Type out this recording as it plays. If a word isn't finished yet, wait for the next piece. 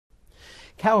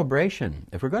Calibration,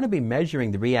 if we're going to be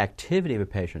measuring the reactivity of a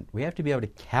patient, we have to be able to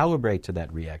calibrate to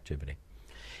that reactivity.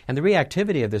 And the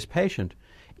reactivity of this patient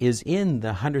is in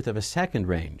the 100th of a second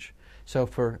range. So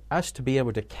for us to be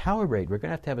able to calibrate, we're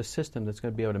going to have a system that's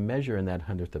going to be able to measure in that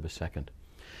 100th of a second.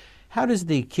 How does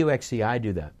the QXCI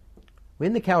do that?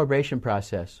 In the calibration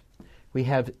process, we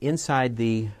have inside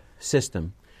the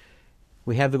system,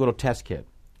 we have the little test kit.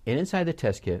 And inside the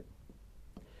test kit,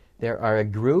 there are a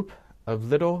group of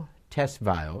little test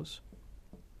vials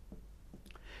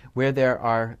where there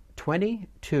are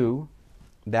 22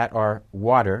 that are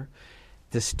water,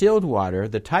 distilled water,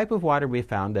 the type of water we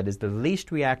found that is the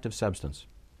least reactive substance.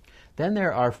 Then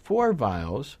there are 4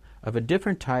 vials of a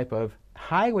different type of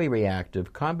highly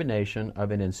reactive combination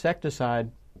of an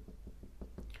insecticide,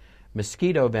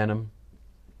 mosquito venom,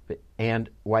 and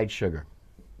white sugar.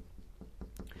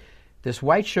 This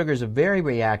white sugar is a very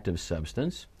reactive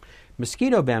substance.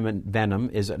 Mosquito venom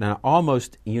is an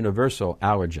almost universal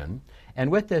allergen.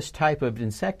 And with this type of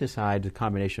insecticide, the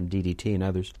combination of DDT and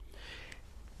others,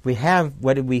 we have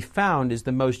what we found is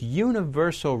the most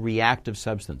universal reactive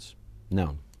substance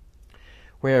known,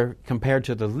 where compared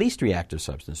to the least reactive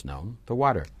substance known, the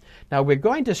water. Now we're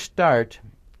going to start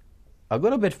a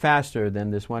little bit faster than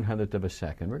this 100th of a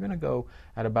second. We're going to go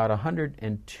at about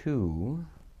 102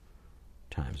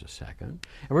 times a second.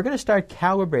 And we're going to start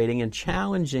calibrating and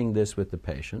challenging this with the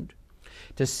patient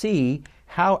to see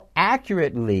how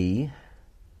accurately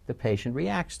the patient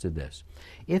reacts to this.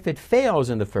 If it fails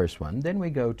in the first one, then we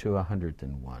go to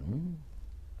 101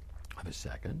 of a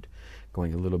second,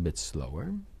 going a little bit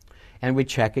slower. And we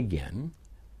check again.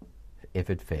 If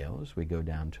it fails, we go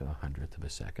down to 100th of a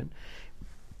second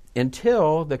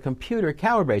until the computer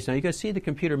calibrates. Now you can see the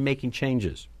computer making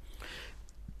changes.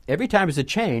 Every time it's a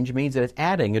change means that it's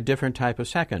adding a different type of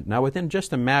second. Now within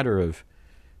just a matter of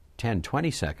 10, 20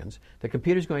 seconds, the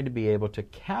computer is going to be able to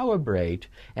calibrate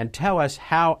and tell us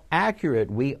how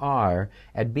accurate we are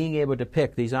at being able to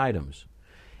pick these items.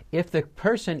 If the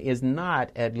person is not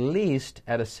at least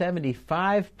at a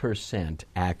 75%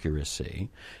 accuracy,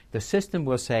 the system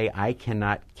will say, I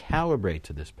cannot calibrate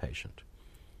to this patient.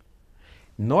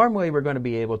 Normally, we're going to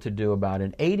be able to do about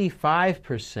an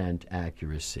 85%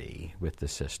 accuracy with the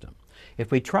system.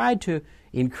 If we tried to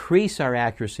increase our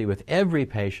accuracy with every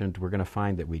patient, we're going to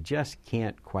find that we just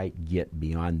can't quite get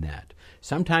beyond that.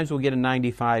 Sometimes we'll get a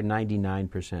 95,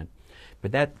 99%,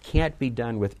 but that can't be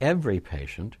done with every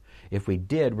patient. If we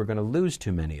did, we're going to lose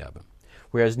too many of them.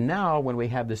 Whereas now, when we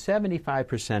have the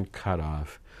 75%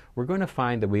 cutoff, we're going to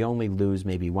find that we only lose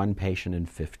maybe 1 patient in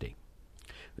 50.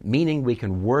 Meaning we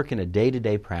can work in a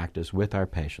day-to-day practice with our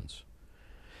patients.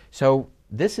 So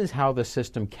this is how the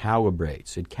system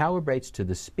calibrates. It calibrates to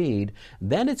the speed,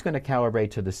 then it's going to calibrate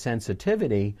to the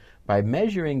sensitivity by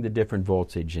measuring the different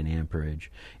voltage and amperage,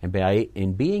 and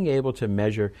in being able to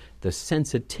measure the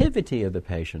sensitivity of the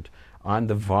patient on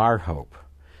the VAR hope.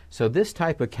 So this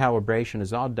type of calibration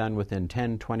is all done within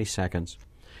 10, 20 seconds,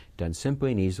 done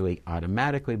simply and easily,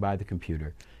 automatically by the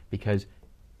computer, because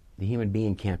the human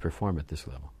being can't perform at this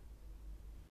level.